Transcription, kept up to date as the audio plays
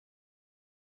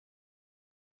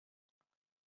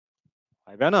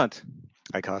Hi, Bernhard.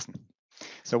 Hi, Carsten.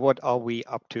 So what are we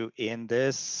up to in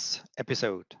this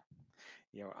episode?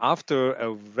 After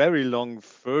a very long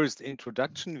first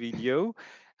introduction video,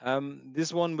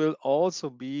 this one will also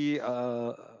be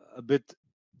a bit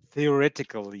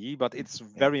theoretically, but it's Yeah.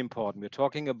 very important. We're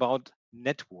talking about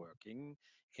networking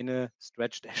in a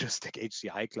stretched Azure Stack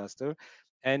HCI cluster.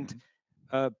 And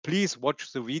Mhm. please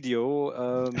watch the video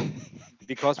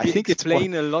because I we think it's one,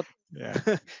 explain a lot. yeah,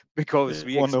 Because it's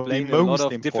we one of the explain a lot most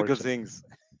of difficult important. things.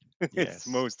 It's Yes,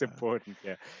 most important.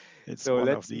 Yeah. it's So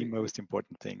one of let's the me. most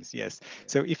important things. Yes. Yeah.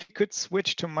 So if you could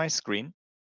switch to my screen,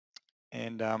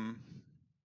 and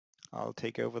I'll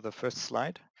take over the first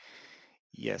slide.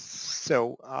 Yes.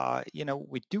 So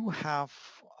we do have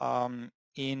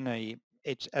in a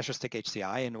Azure Stack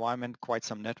HCI environment quite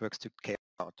some networks to care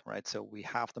about, right? So we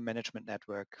have the management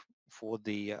network for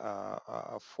the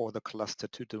cluster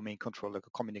to domain controller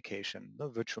communication, the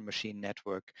virtual machine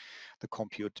network, the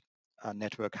compute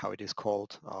network, how it is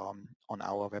called on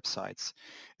our websites,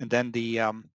 and then the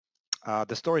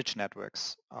storage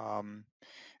networks.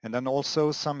 And then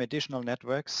also some additional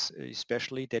networks,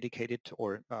 especially dedicated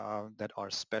or that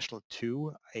are special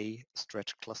to a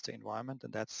stretched cluster environment.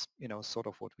 And that's, sort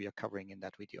of what we are covering in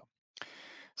that video.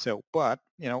 So, but,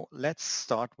 let's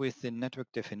start with the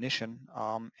network definition.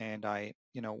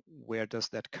 Where does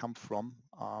that come from?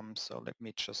 So let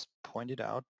me just point it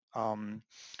out.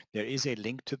 There is a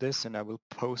link to this, and I will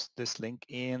post this link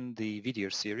in the video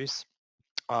series.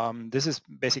 This is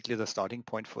basically the starting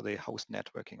point for the host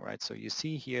networking, right? So you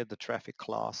see here the traffic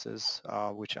classes,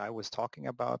 which I was talking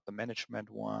about, the management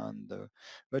one, the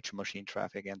virtual machine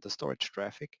traffic, and the storage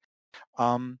traffic.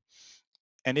 Um,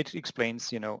 and it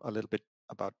explains, a little bit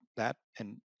about that,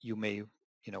 and you may,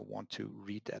 want to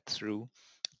read that through.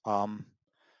 Um,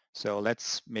 so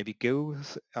let's maybe go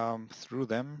through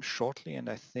them shortly, and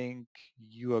I think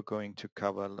you are going to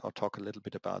cover or talk a little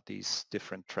bit about these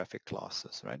different traffic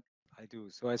classes, right? I do.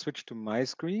 So I switch to my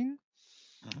screen.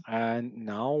 Mhm. And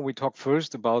now we talk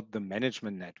first about the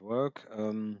management network.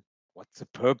 What's the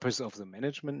purpose of the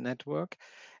management network?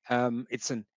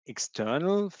 It's an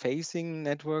external facing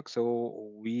network,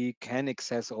 so we can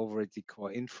access over the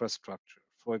core infrastructure.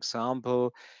 For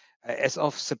example, as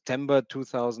of September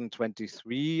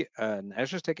 2023, an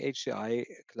Azure Stack HCI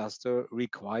cluster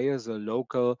requires a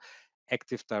local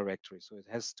Active Directory. So it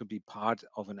has to be part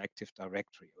of an Active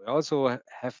Directory. We also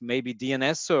have maybe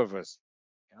DNS servers.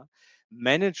 Yeah?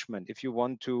 Management, if you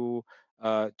want to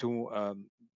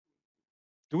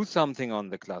do something on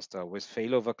the cluster with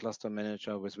failover cluster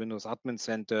manager, with Windows Admin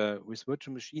Center, with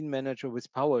virtual machine manager,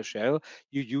 with PowerShell,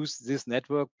 you use this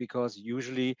network because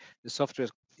usually the software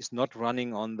is not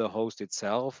running on the host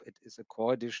itself. It is a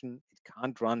core edition. It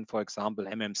can't run, for example,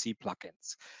 MMC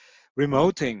plugins. Mhm.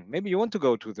 Remoting, maybe you want to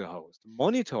go to the host.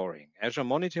 Monitoring, Azure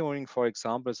Monitoring, for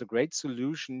example, is a great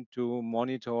solution to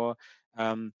monitor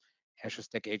um, Azure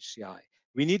Stack HCI.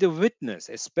 We need a witness,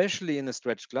 especially in a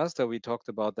stretched cluster. We talked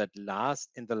about that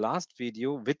in the last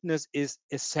video. Witness is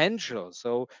essential.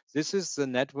 So this is the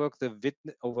network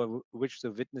over which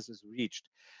the witness is reached.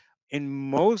 In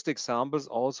most examples,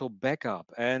 also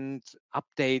backup and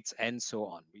updates and so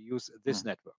on. We use this Mhm.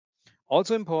 network.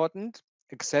 Also important,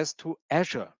 access to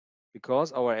Azure,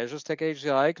 because our Azure Stack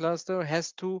HCI cluster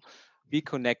has to be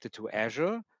connected to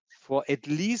Azure for at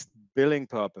least billing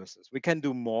purposes. We can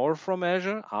do more from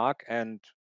Azure, Arc and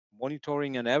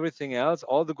monitoring and everything else,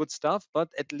 all the good stuff, but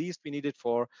at least we need it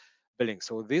for billing.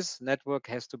 So this network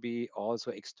has to be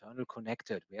also external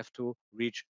connected. We have to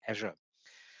reach Azure.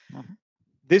 Mhm.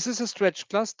 This is a stretched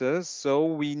cluster, so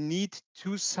we need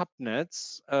two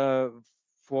subnets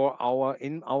for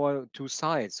our two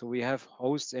sides. So we have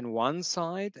hosts in one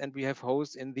side and we have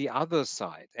hosts in the other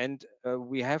side, and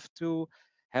we have to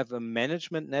have a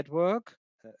management network,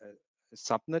 a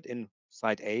subnet in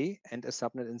side A and a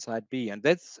subnet in side B, and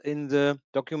that's in the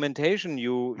documentation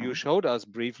you Mhm. showed us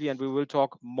briefly, and we will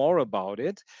talk more about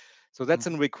it. So that's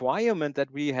a Mhm. requirement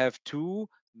that we have two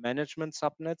management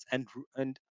subnets and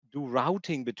do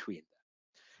routing between them.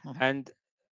 Mhm. And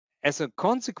as a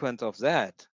consequence of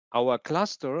that, our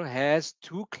cluster has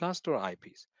two cluster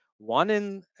IPs, one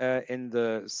in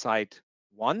the site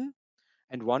one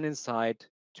and one in site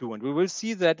two. And we will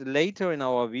see that later in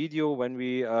our video when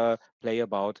we play a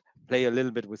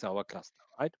little bit with our cluster,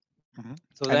 right? Mhm.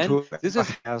 So And then whoever this is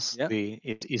has yeah.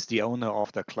 is the owner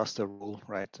of the cluster rule,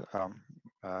 right?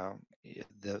 Uh,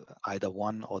 the either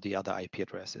one or the other IP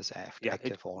address is Yeah, it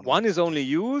active or one not. is only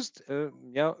used.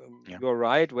 Yeah. You're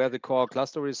right. Where the core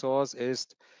cluster resource is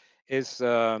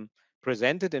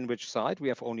presented in which site, we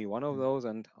have only one of Mhm. those.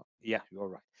 And yeah, you're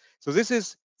right. So this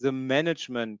is the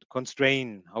management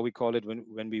constraint, how we call it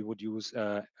when we would use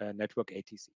a network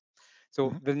ATC.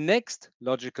 So Mhm. the next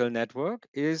logical network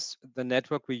is the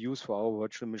network we use for our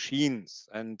virtual machines,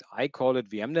 and I call it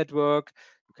VM network.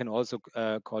 You can also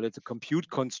call it the compute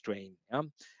constraint. Yeah?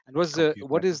 And Compute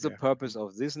what is network, the yeah. purpose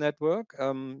of this network?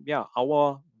 Yeah,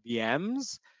 our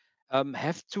VMs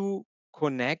have to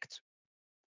connect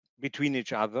between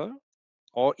each other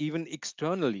or even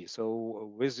externally.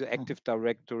 So with the Mhm. Active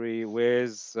Directory,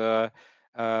 with uh,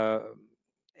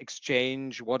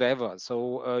 Exchange, whatever.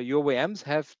 So your VMs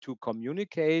have to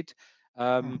communicate,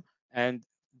 Mhm. and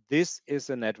this is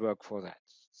a network for that.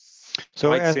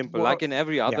 So Quite as simple. well, Like in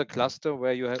every yeah, other cluster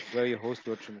where you host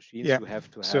virtual machines, yeah. you have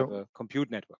to have So a compute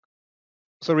network.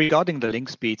 so regarding the link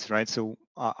speeds, right? So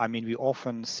I mean, we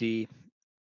often see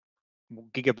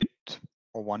gigabit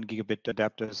or 1 gigabit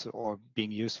adapters or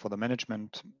being used for the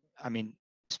management. I mean,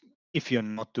 if you're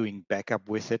not doing backup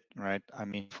with it, right? I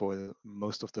mean, for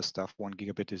most of the stuff, 1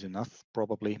 gigabit is enough,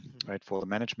 probably, Mhm. right, for the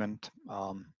management.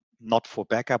 Not for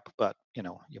backup, but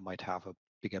you might have a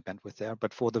bigger bandwidth there.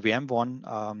 But for the VM one,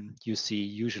 you see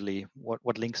usually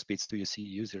what link speeds do you see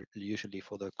usually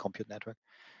for the compute network?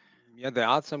 Yeah, there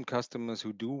are some customers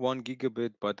who do 1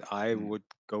 gigabit, but I Mm, would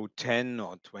go 10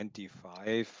 or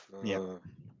 25 yeah,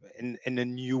 in a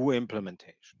new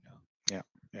implementation. Yeah. yeah,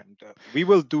 yeah. And we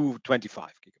will do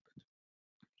 25 gigabit.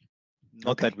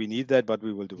 Not that Okay. we need that, but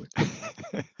we will do it.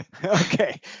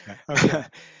 Okay. Yeah, okay.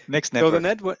 Next So network.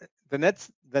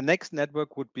 the next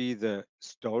network would be the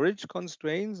storage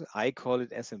constraints. I call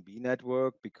it SMB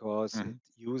network because it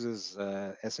Hmm. uses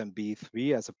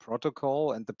SMB3 as a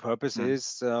protocol, and the purpose Hmm.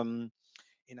 is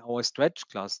in our stretch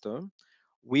cluster,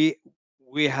 we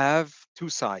we have two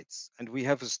sites and we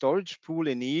have a storage pool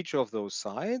in each of those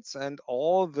sites, and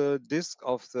all the disk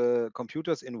of the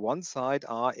computers in one side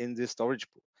are in this storage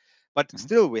pool. But Hmm.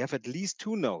 still, we have at least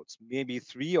two nodes, maybe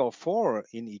three or four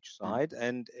in each Hmm. side.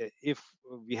 And if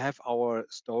we have our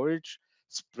storage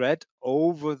spread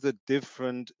over the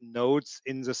different nodes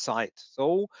in the site,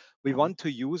 so we Hmm. want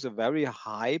to use a very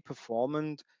high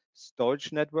performant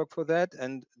storage network for that,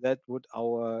 and that would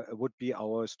be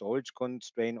our storage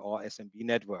constraint or SMB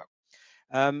network.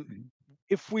 Um, Hmm.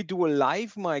 if we do a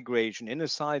live migration in a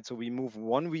site, so we move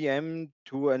one VM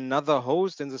to another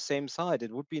host in the same site,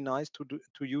 it would be nice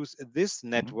to use this Hmm.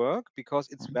 network because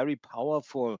it's Hmm. very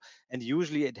powerful, and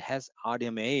usually it has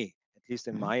RDMA, at least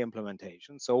in Hmm. my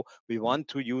implementation. So we Hmm. want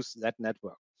to use that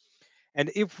network.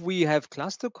 And if we have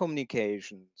cluster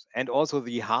communications and also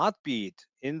the heartbeat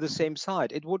in the Hmm. same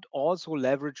site, it would also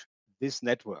leverage this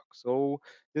network. So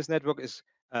this network is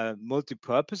a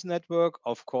multi-purpose network,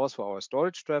 of course, for our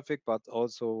storage traffic, but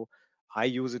also I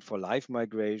use it for live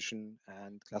migration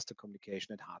and cluster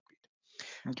communication at heartbeat.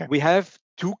 Okay. We have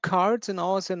two cards in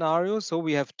our scenario. So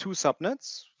we have two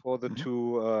subnets for the Hmm.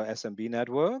 two SMB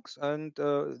networks, and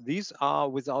these are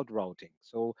without routing.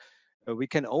 So we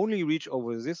can only reach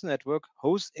over this network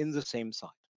host in the same site.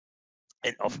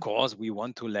 And of Hmm. course, we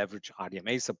want to leverage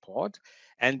RDMA support.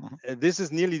 And Hmm. this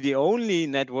is nearly the only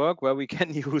network where we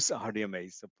can use RDMA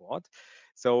support.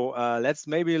 So let's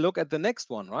maybe look at the next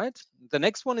one, right? The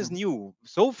next one is Hmm. new.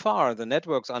 So far, the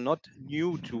networks are not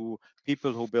new to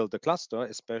people who build a cluster,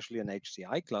 especially an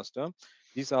HCI cluster.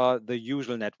 These are the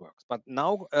usual networks. But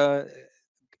now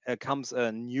comes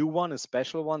a new one, a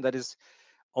special one that is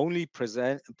only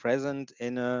present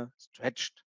in a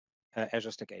stretched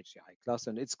Azure Stack HCI cluster,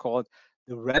 and it's called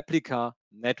the Replica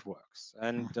networks.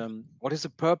 And what is the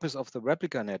purpose of the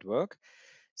Replica network?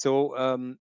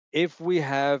 So if we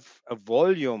have a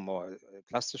volume or a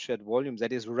cluster shared volume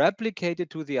that is replicated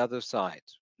to the other side,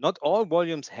 not all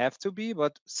volumes have to be,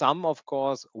 but some, of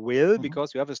course, will, Hmm.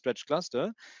 because you have a stretched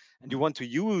cluster and you Hmm. want to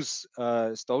use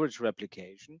storage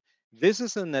replication. This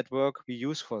is a network we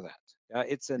use for that. Yeah,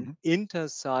 it's an Hmm.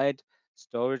 inter-site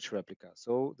storage replica.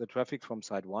 So the traffic from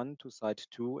site one to site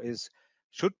two is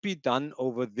should be done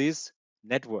over these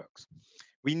networks.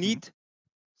 We Hmm. need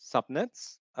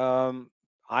subnets.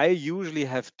 I usually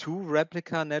have two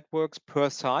replica networks per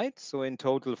site, so in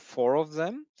total four of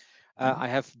them. Hmm. I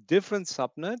have different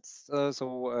subnets,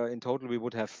 so in total we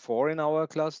would have four in our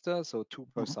cluster, so two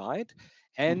per Hmm. site.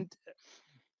 Hmm. And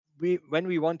when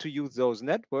we want to use those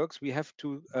networks, we have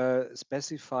to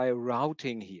specify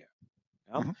routing here.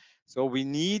 Yeah? Hmm. So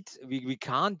we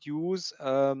can't use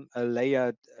a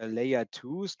layer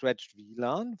two stretched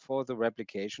VLAN for the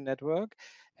replication network.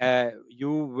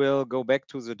 You will go back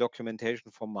to the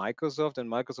documentation from Microsoft, and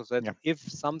Microsoft said Yeah. if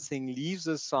something leaves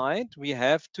the site, we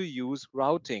have to use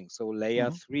routing, so layer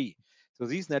Hmm. three. So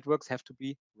these networks have to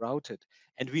be routed,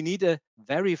 and we need a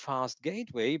very fast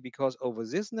gateway because over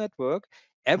this network,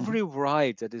 Mhm. every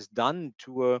write that is done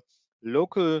to a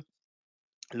local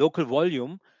local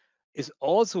volume is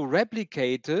also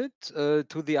replicated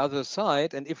to the other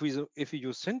side. And if we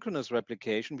use synchronous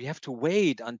replication, we have to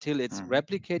wait until it's Mhm.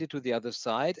 replicated to the other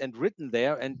side and written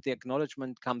there, and the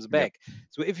acknowledgement comes Yep. back.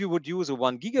 So if you would use a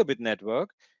 1 gigabit network,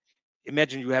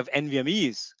 imagine you have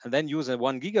NVMEs and then use a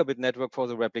 1 gigabit network for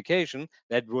the replication,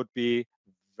 that would be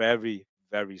very,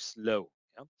 very slow.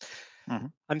 Yeah?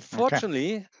 Mhm. Okay.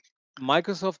 Unfortunately,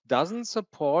 Microsoft doesn't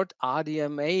support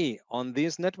RDMA on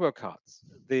these network cards.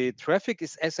 The traffic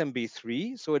is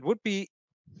SMB3, so it would be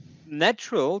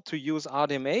natural to use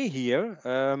RDMA here,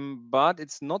 but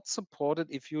it's not supported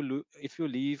if you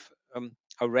leave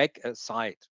a rack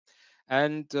aside.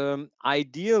 And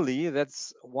ideally,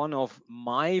 that's one of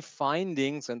my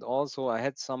findings. And also, I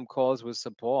had some calls with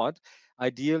support.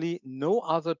 Ideally, no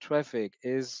other traffic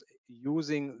is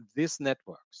using these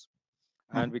networks.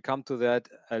 And Mhm. we come to that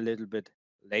a little bit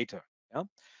later. Yeah.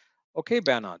 Okay,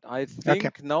 Bernard, I Okay.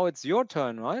 think now it's your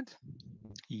turn, right?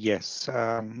 Yes.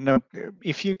 No,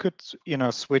 if you could,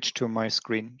 switch to my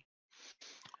screen.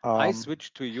 I Um,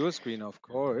 switched to your screen, of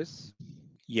course.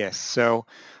 yes. So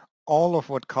all of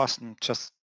what Carsten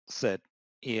just said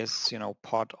is,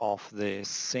 part of the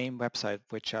same website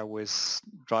which I was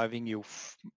driving you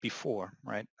before,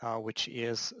 right? Which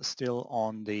is still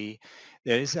on there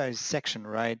is a section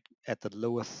right at the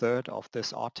lower third of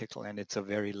this article, and it's a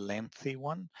very lengthy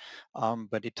one,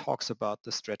 but it talks about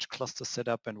the stretch cluster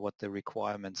setup and what the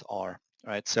requirements are,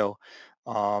 right? So,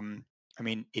 I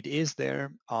mean, it is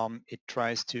there. It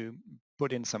tries to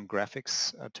put in some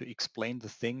graphics to explain the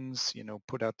things,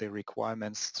 put out the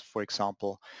requirements. For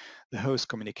example, the host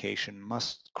communication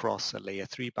must cross a layer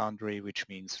 3 boundary, which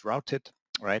means routed,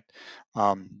 right?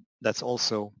 That's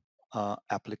also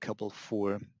applicable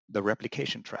for the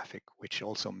replication traffic, which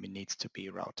also needs to be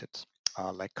routed,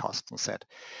 like Carsten said.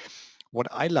 What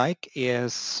I like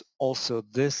is also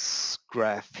this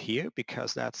graph here,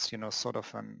 because that's, sort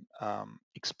of an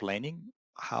explaining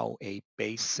how a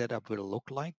base setup will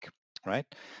look like, right?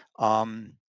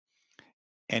 Um,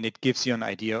 and it gives you an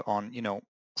idea on,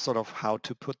 sort of how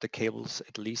to put the cables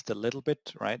at least a little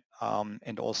bit, right?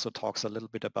 And also talks a little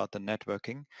bit about the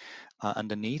networking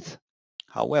underneath.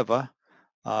 However,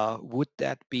 would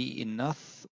that be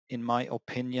enough, in my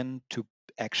opinion, to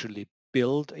actually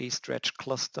build a stretch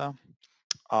cluster?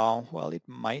 Well, it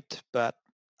might, but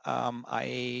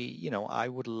I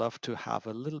would love to have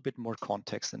a little bit more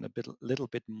context and little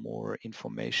bit more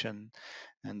information,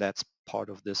 and that's part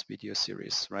of this video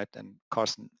series, right? And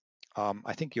Carsten,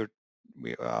 I think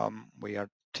we are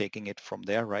taking it from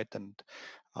there, right?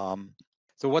 Um,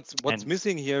 So what's and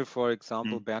missing here, for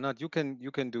example, mm, Bernard, you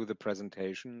can do the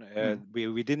presentation. mm,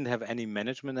 We didn't have any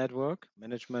management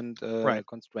right,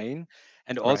 constraint,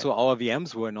 and right, also our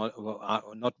VMs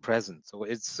are not present. So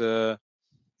it's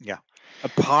yeah, a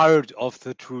part of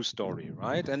the true story,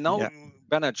 right? And now, yeah.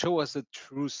 Bernard, show us the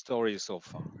true story so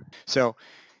far. So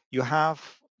you have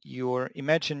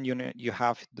imagine you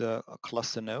have the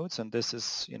cluster nodes, and this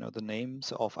is the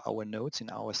names of our nodes in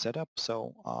our setup.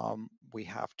 So we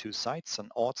have two sites, an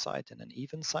odd site and an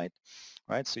even site,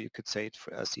 right? So you could say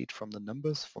see it from the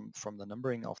numbers, from the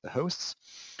numbering of the hosts.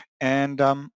 And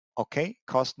okay,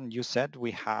 Carsten, you said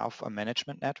we have a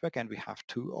management network, and we have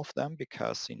two of them,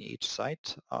 because in each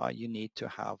site you need to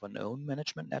have an own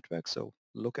management network. So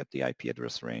look at the IP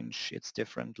address range, it's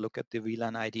different. Look at the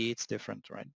VLAN ID, it's different,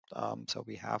 right? So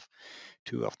we have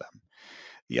two of them.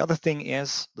 The other thing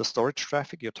is the storage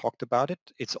traffic. You talked about it.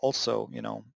 It's also,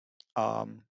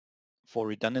 um, for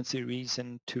redundancy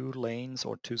reason, two lanes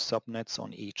or two subnets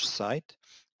on each site,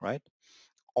 right?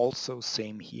 Also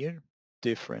same here,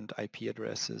 different IP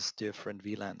addresses, different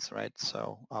VLANs, right?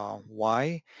 So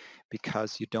why?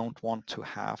 Because you don't want to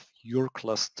have your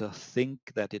cluster think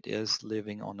that it is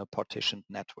living on a partitioned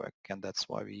network, and that's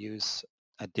why we use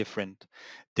a different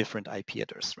IP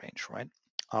address range, right?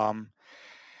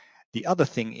 The other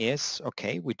thing is,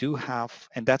 okay, we do have,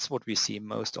 and that's what we see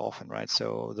most often, right?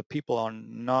 So the people are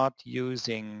not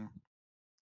using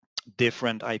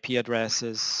different IP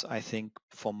addresses. I think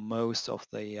for most of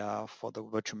for the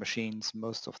virtual machines,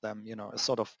 most of them, are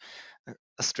sort of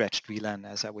a stretched VLAN,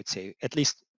 as I would say, at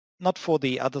least not for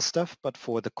the other stuff, but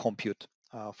for the compute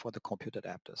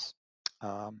adapters,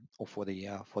 or for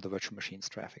the virtual machines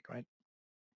traffic, right?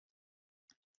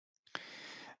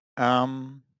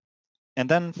 Um, and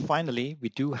then finally, we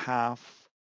do have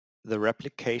the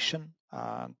replication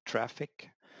traffic,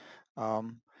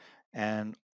 um,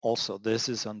 and also this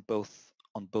is on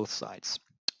both sides,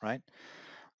 right?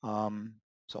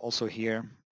 So also here,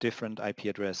 different IP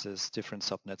addresses, different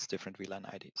subnets, different VLAN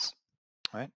IDs,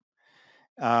 right?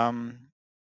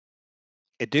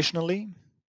 Additionally,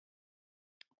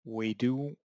 we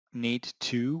do need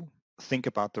to think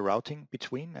about the routing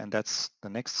between, and that's the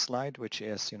next slide, which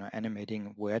is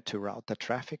animating where to route the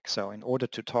traffic. So in order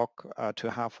to to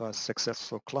have a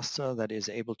successful cluster that is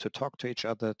able to talk to each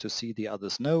other, to see the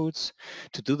other's nodes,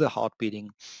 to do the heartbeating,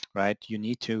 right, you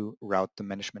need to route the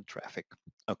management traffic.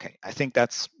 Okay, I think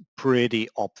that's pretty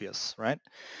obvious, right?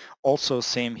 Also,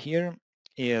 same here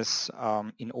is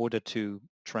in order to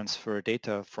transfer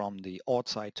data from the odd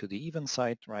side to the even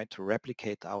side, right, to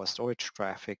replicate our storage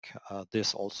traffic,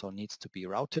 this also needs to be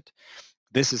routed.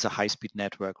 This is a high-speed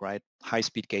network, right?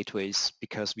 High-speed gateways,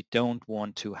 because we don't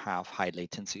want to have high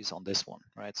latencies on this one,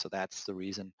 right? So that's the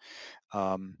reason,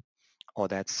 or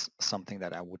that's something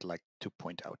that I would like to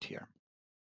point out here.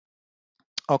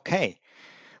 Okay,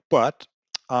 but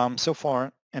so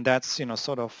far, and that's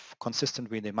sort of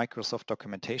consistent with the Microsoft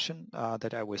documentation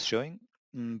that I was showing.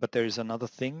 But there is another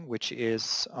thing which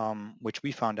is which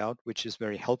we found out, which is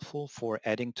very helpful for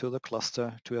adding to the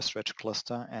cluster, to a stretch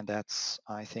cluster, and that's,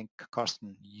 I think,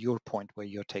 Carsten, your point where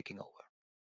you're taking over.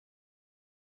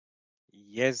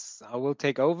 Yes, I will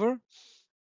take over.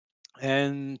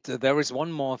 And there is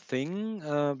one more thing,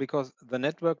 because the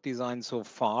network design so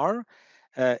far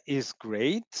is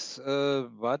great,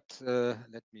 but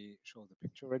let me show the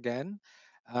picture again.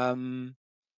 Um,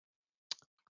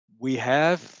 we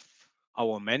have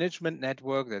our management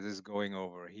network that is going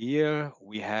over here.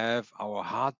 We have our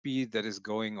heartbeat that is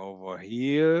going over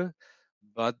here.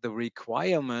 But the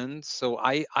requirements, so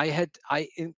I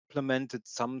implemented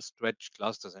some stretch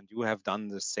clusters, and you have done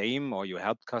the same, or you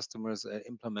helped customers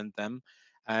implement them.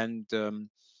 And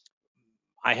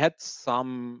I had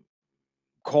some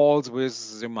calls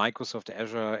with the Microsoft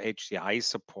Azure HCI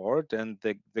support, and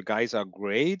the guys are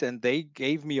great, and they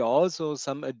gave me also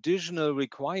some additional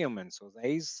requirements. So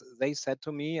they said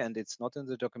to me, and it's not in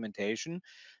the documentation,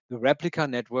 the replica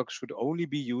network should only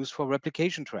be used for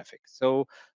replication traffic. So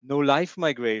no live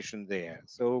migration there,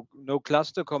 so no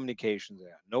cluster communication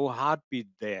there, no heartbeat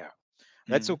there.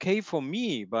 That's Mm, okay for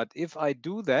me, but if I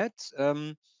do that,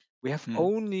 we have mm,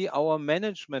 only our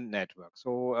management network.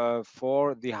 So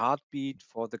for the heartbeat,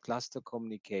 for the cluster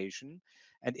communication.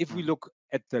 And if we mm, look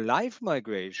at the live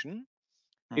migration,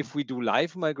 mm, if we do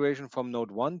live migration from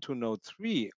node 1 to node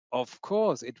 3, of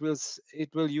course it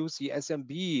will use the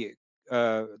SMB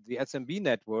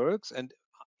networks, and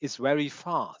is very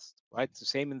fast, right? It's the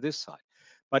same in this side.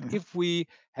 But mm, if we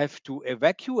have to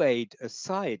evacuate a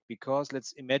site, because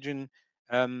let's imagine,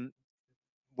 um,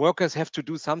 workers have to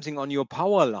do something on your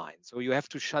power line. So you have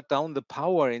to shut down the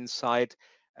power inside,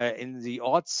 in the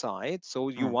odd side. So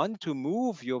you mm, want to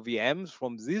move your VMs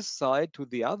from this side to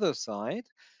the other side,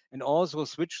 and also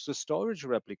switch the storage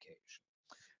replication.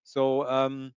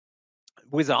 So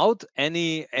without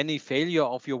any failure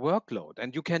of your workload,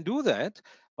 and you can do that.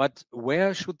 But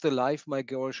where should the live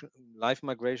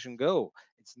migration go?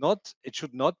 It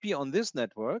should not be on these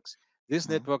networks. These mm,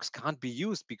 networks can't be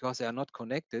used because they are not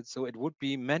connected, so it would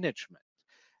be management.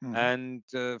 mm, And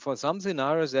for some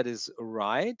scenarios, that is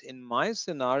right. In my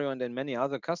scenario and in many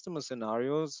other customer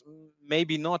scenarios,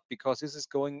 maybe not, because this is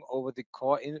going over the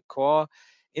core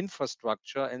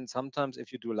infrastructure. And sometimes,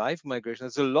 if you do live migration,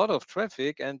 there's a lot of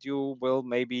traffic, and you will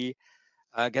maybe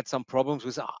get some problems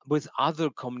with other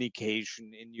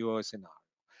communication in your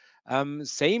scenario.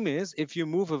 Same is if you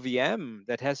move a VM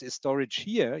that has a storage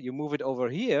here, you move it over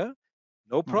here,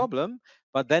 no mm, problem.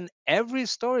 But then every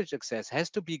storage access has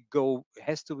to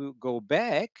go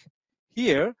back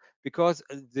here, because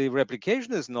the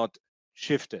replication is not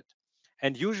shifted.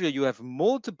 And usually you have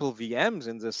multiple VMs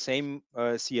in the same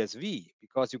CSV,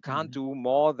 because you can't mm, do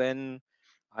more than,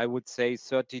 I would say,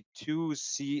 32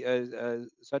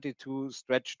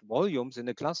 stretched volumes in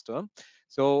a cluster.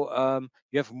 So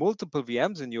you have multiple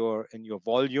VMs in your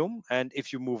volume, and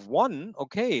if you move one,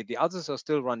 okay, the others are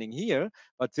still running here,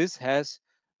 but this has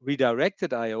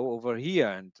redirected IO over here,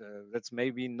 and that's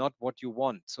maybe not what you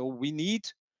want. So we need,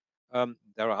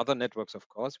 there are other networks, of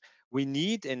course. We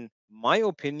need, in my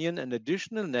opinion, an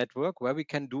additional network where we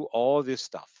can do all this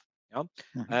stuff. Yeah,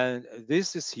 mm, and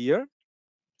this is here.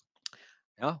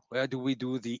 Yeah, where do we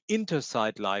do the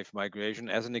intersite live migration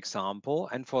as an example?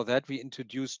 And for that, we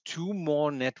introduce two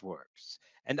more networks.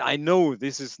 And I know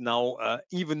this is now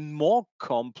even more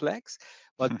complex,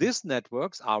 but mm, these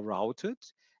networks are routed,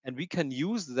 and we can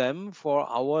use them for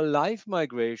our live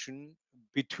migration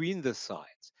between the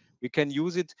sites. We can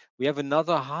use it. We have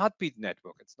another heartbeat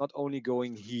network. It's not only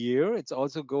going here, it's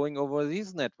also going over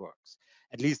these networks,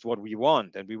 at least what we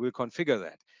want, and we will configure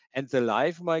that. And the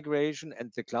live migration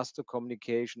and the cluster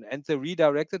communication and the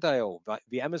redirected IO.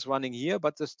 VM is running here,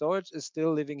 but the storage is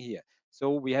still living here.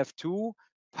 So we have two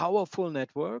powerful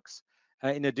networks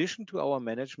in addition to our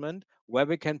management where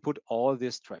we can put all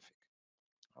this traffic.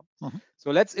 Mhm.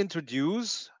 So let's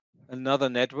introduce another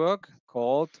network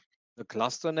called the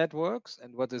cluster networks.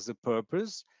 And what is the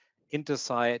purpose?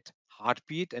 Intersite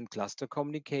heartbeat and cluster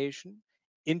communication,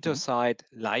 Mhm. intersite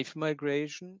live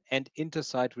migration, and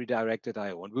intersite redirected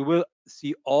IO. And we will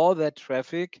see all that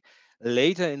traffic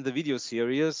later in the video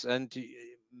series. And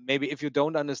maybe if you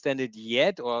don't understand it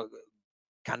yet or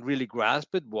can't really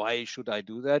grasp it, why should I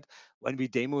do that? When we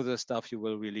demo the stuff, you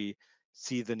will really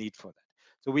see the need for that.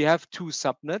 So we have two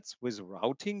subnets with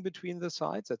routing between the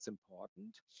sites. That's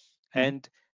important. Mhm. And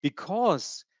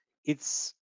because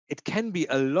it's it can be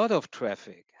a lot of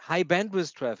traffic, high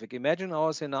bandwidth traffic. Imagine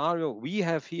our scenario. We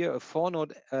have here a 4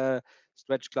 node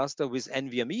stretch cluster with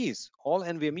NVMEs, all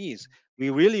NVMEs. We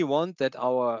really want that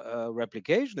our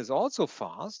replication is also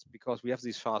fast because we have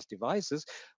these fast devices.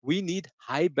 We need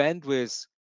high bandwidth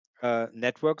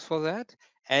networks for that,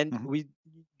 and Mhm.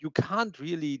 you can't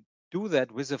really do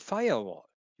that with a firewall.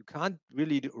 You can't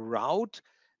really route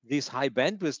this high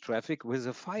bandwidth traffic with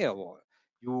a firewall.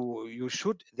 You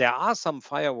should. There are some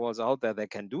firewalls out there that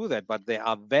can do that, but they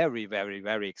are very, very,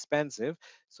 very expensive.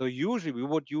 So usually we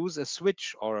would use a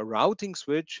switch or a routing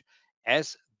switch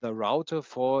as the router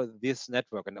for this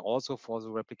network and also for the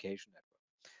replication network.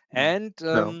 Mm. And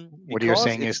So what you're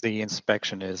because saying it's is the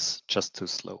inspection is just too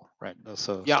slow, right?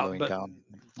 So yeah, slowing but down.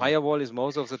 Yeah. firewall is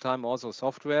most of the time also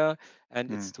software,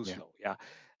 and it's too Yeah. slow. Yeah,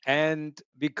 and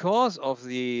because of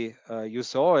the you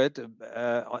saw it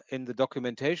in the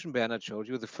documentation Bernard showed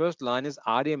you. The first line is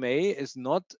RDMA is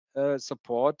not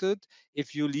supported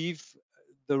if you leave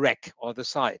the rack or the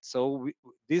site. So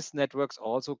these networks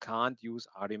also can't use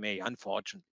RDMA,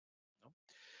 unfortunately. No?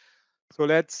 So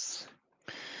let's.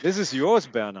 This is yours,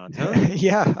 Bernard. Huh?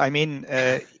 Yeah, I mean,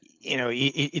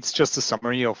 it's just a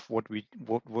summary of what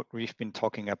we've been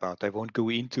talking about. I won't go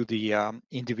into the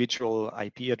individual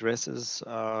IP addresses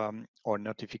or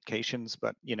notifications,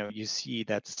 but you see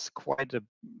that's quite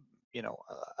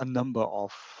a number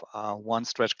of one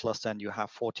stretch cluster, and you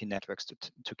have 40 networks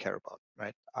to care about,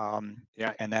 right?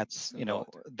 Yeah, And that's it's a lot.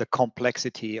 the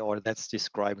complexity, or that's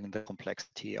describing the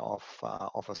complexity of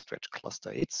a stretch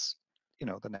cluster. It's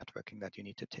the networking that you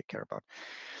need to take care about,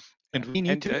 and Yeah, we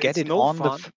need and to get it's it no on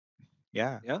fun.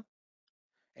 yeah, Yeah.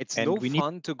 It's and no we need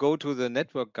fun to go to the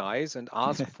network guys and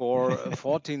ask for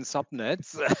 14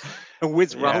 subnets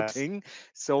with yes, routing.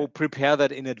 So prepare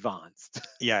that in advance.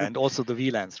 yeah, and also the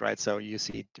VLANs, right? So you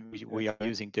see Yeah, we are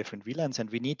using different VLANs, and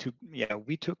we need to,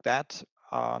 we took that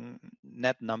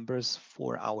net numbers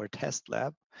for our test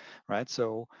lab, right?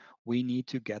 So we need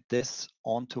to get this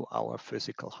onto our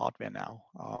physical hardware now.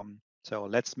 So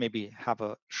let's maybe have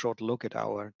a short look at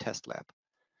our test lab.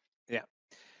 yeah.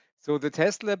 So the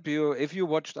test lab, if you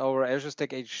watched our Azure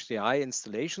Stack HCI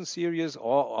installation series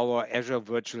or our Azure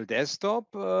Virtual Desktop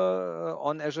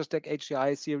on Azure Stack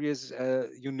HCI series,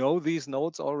 you know these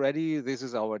nodes already. This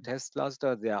is our test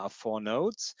cluster. There are 4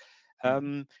 nodes. Mhm.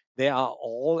 Um, they are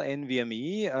all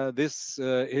NVMe. This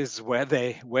is where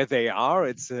they are.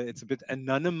 It's a bit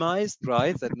anonymized,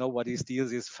 right? That nobody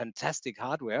steals this fantastic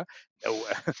hardware. No,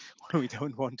 we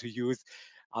don't want to use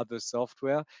other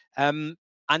software. Um,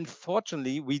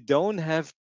 Unfortunately, we don't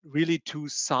have really two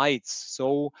sites.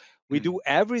 So we Mm. do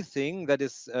everything that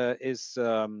is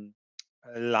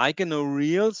like in a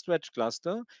real stretch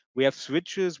cluster. We have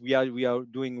switches. We are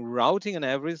doing routing and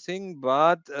everything,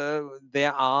 but they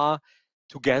are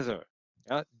together.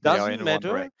 Yeah, They are doesn't in one matter.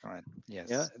 rack, right?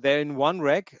 Yeah, Yes. they're in one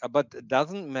rack, but it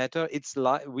doesn't matter. It's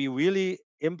like we really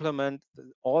implement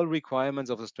all requirements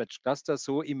of a stretch cluster.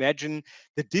 So imagine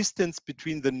the distance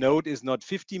between the node is not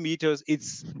 50 meters,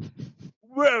 it's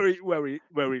very, very,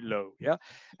 very low. Yeah.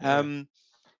 Yeah. Um,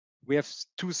 we have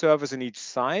two servers in each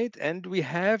site, and we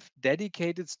have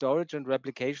dedicated storage and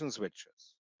replication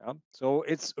switches. Yeah? So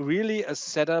it's really a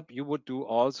setup you would do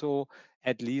also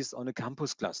at least on a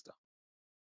campus cluster.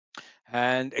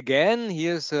 And again,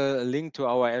 here's a link to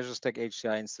our Azure Stack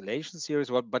HCI installation series,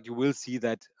 but you will see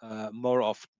that more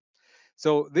often.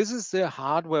 So this is the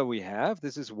hardware we have.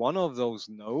 This is one of those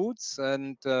nodes,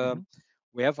 and Mhm.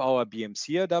 we have our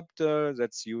BMC adapter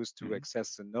that's used to Mhm.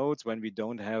 access the nodes when we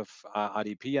don't have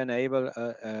RDP enable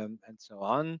and so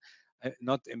on.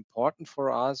 Not important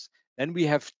for us. Then we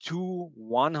have two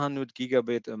 100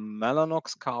 gigabit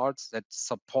Mellanox cards that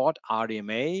support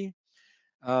RDMA.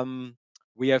 um,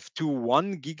 we have two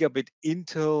 1 gigabit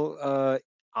Intel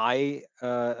i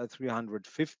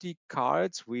 350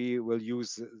 cards. We will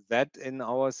use that in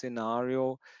our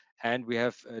scenario. And we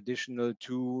have additional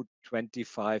two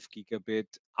 25 gigabit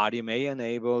RDMA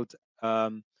enabled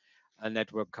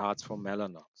network cards from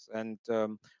Mellanox. And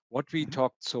what we Mhm.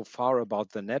 talked so far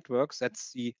about the networks,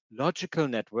 that's the logical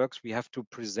networks we have to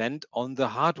present on the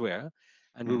hardware,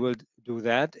 and we Mhm. will do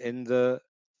that in the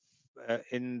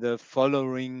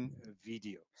following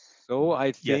videos. So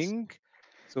I Yes. think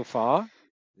so far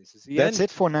this is the That's end.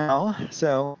 it for now.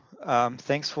 So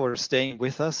thanks for staying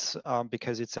with us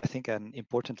because it's, I think, an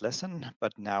important lesson.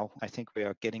 But now I think we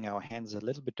are getting our hands a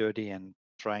little bit dirty and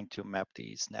trying to map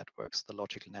these networks, the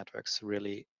logical networks,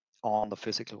 really on the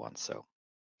physical ones. So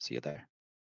see you there.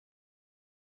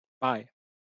 Bye.